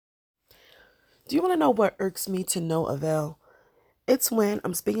Do you want to know what irks me to no avail? It's when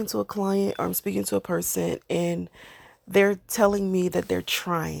I'm speaking to a client or I'm speaking to a person and they're telling me that they're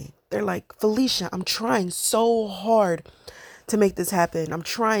trying. They're like, Felicia, I'm trying so hard to make this happen. I'm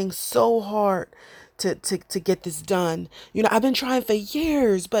trying so hard to get this done. I've been trying for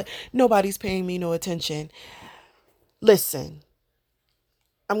years, but nobody's paying me no attention. Listen,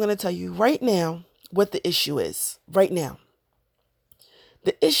 I'm going to tell you right now what the issue is. Right now,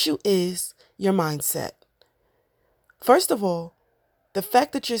 the issue is your mindset. First of all, the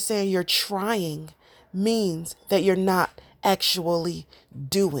fact that you're saying you're trying means that you're not actually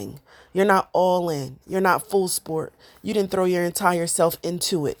doing. You're not all in. You're not full sport. You didn't throw your entire self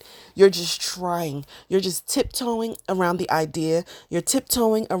into it. You're just trying. You're just tiptoeing around the idea. You're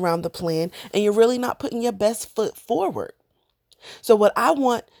tiptoeing around the plan, and you're really not putting your best foot forward. So, what I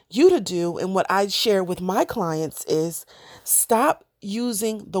want you to do and what I share with my clients is stop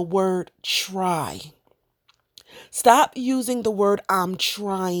using the word try. Stop using the word I'm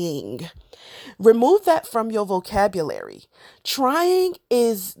trying. Remove that from your vocabulary. Trying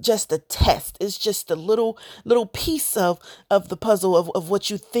is just a test. It's just a little piece of the puzzle of what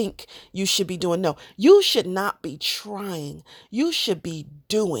you think you should be doing. No, you should not be trying. You should be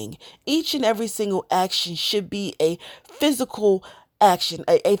doing. Each and every single action should be a physical action,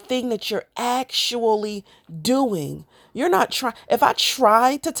 a thing that you're actually doing. You're not trying. If I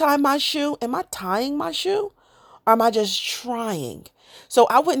try to tie my shoe, am I tying my shoe? Or am I just trying? So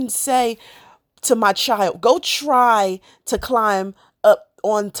I wouldn't say to my child, go try to climb up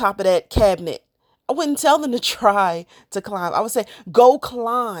on top of that cabinet. I wouldn't tell them to try to climb. I would say, go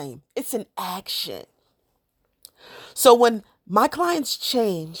climb. It's an action. So when my clients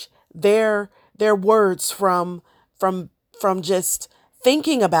change their words from just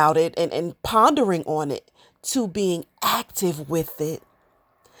thinking about it and pondering on it to being active with it,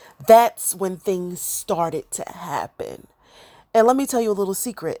 that's when things started to happen. And let me tell you a little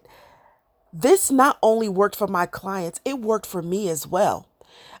secret. This not only worked for my clients, it worked for me as well.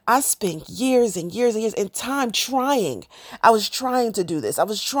 I spent years and years and years and time trying. I was trying to do this. I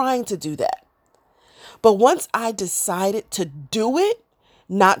was trying to do that. But once I decided to do it,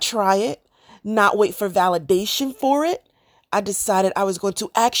 not try it, not wait for validation for it, I decided I was going to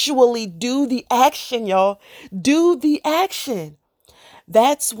actually do the action, y'all. Do the action.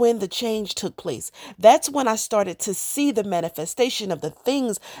 That's when the change took place. That's when I started to see the manifestation of the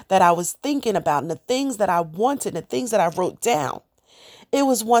things that I was thinking about and the things that I wanted and the things that I wrote down. It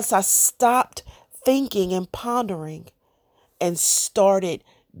was once I stopped thinking and pondering and started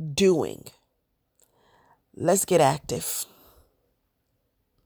doing. Let's get active.